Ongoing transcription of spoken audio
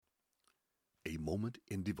A Moment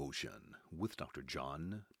in Devotion with Dr.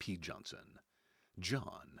 John P. Johnson.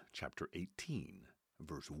 John chapter 18,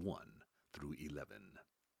 verse 1 through 11.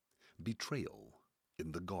 Betrayal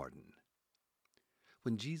in the Garden.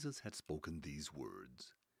 When Jesus had spoken these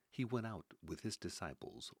words, he went out with his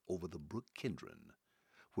disciples over the brook Kidron,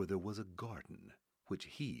 where there was a garden, which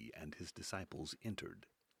he and his disciples entered.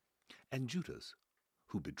 And Judas,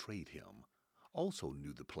 who betrayed him, also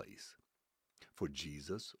knew the place, for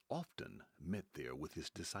Jesus often met there with his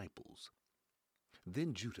disciples.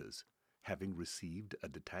 Then Judas, having received a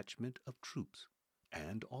detachment of troops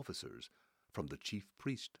and officers from the chief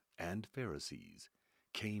priests and Pharisees,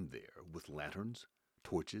 came there with lanterns,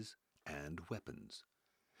 torches, and weapons.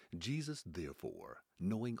 Jesus, therefore,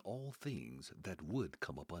 knowing all things that would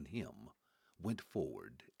come upon him, went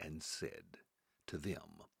forward and said to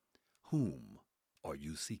them, "Whom are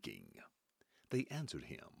you seeking?" They answered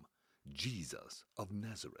him, "Jesus of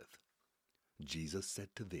Nazareth." Jesus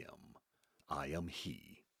said to them, "I am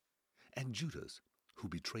he." And Judas, who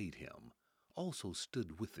betrayed him, also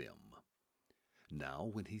stood with them. Now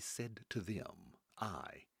when he said to them,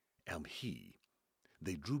 "I am he,"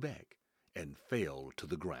 they drew back and fell to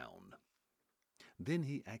the ground. Then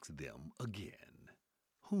he asked them again,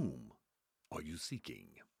 "Whom are you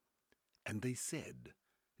seeking?" And they said,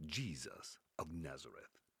 "Jesus of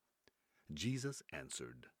Nazareth." Jesus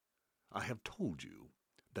answered, "I have told you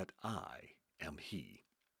that I am he.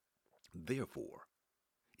 Therefore,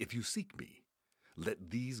 if you seek me, let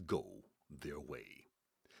these go their way,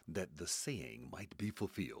 that the saying might be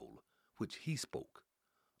fulfilled, which he spoke,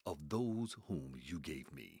 of those whom you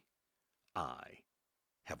gave me, I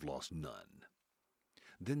have lost none."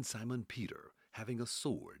 Then Simon Peter, having a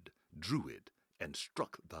sword, drew it and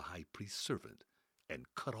struck the high priest's servant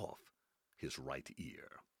and cut off his right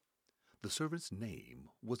ear. The servant's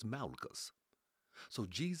name was Malchus. So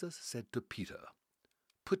Jesus said to Peter,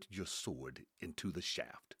 "Put your sword into the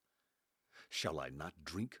shaft. Shall I not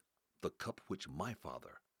drink the cup which my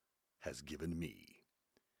Father has given me?"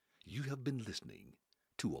 You have been listening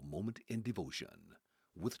to A Moment in Devotion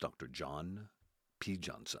with Dr. John P.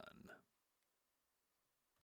 Johnson.